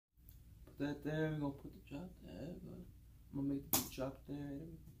that there. We're gonna put the drop there. I'm gonna make the drop there.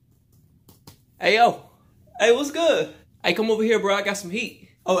 Hey, yo. Hey, what's good? Hey, come over here, bro. I got some heat.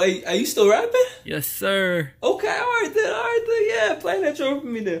 Oh, hey, are you still rapping? Yes, sir. Okay, all right then. Yeah, play that joint for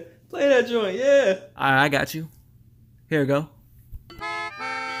me then. Play that joint, yeah. All right, I got you. Here we go.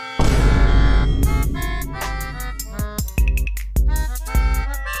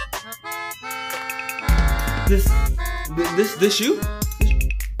 This you?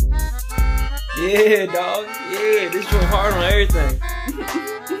 Yeah, dog. Yeah, this joint hard on everything.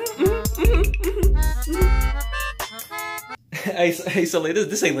 Hey, so like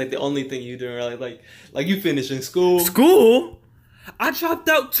this ain't like the only thing you doing, right? Like you finishing school. School? I dropped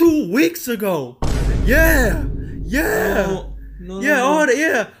out 2 weeks ago. Yeah.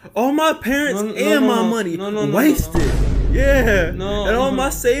 All my parents and my money wasted. Yeah. And all my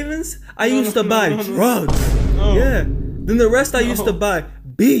savings I used to buy drugs. Yeah. Then the rest I used to buy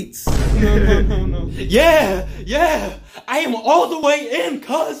beats. No. Yeah. I am all the way in,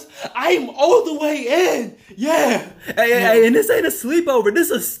 cuz. I am all the way in. Yeah. Hey, and this ain't a sleepover.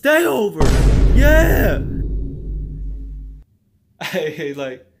 This is a stayover. Yeah. Hey,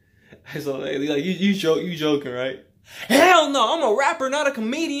 you joking, right? Hell no, I'm a rapper, not a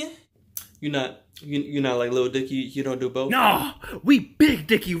comedian. You're not like Lil Dicky. You don't do both. Nah, we big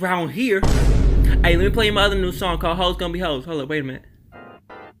Dicky round here. Hey, let me play my other new song called Hoes Gonna Be Hoes. Hold up, wait a minute.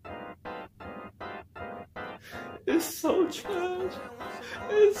 It's so trash.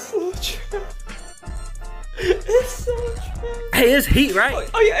 It's so trash. It's so trash. Hey, it's heat, right?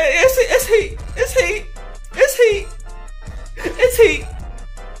 Oh yeah, it's heat. It's heat. It's heat.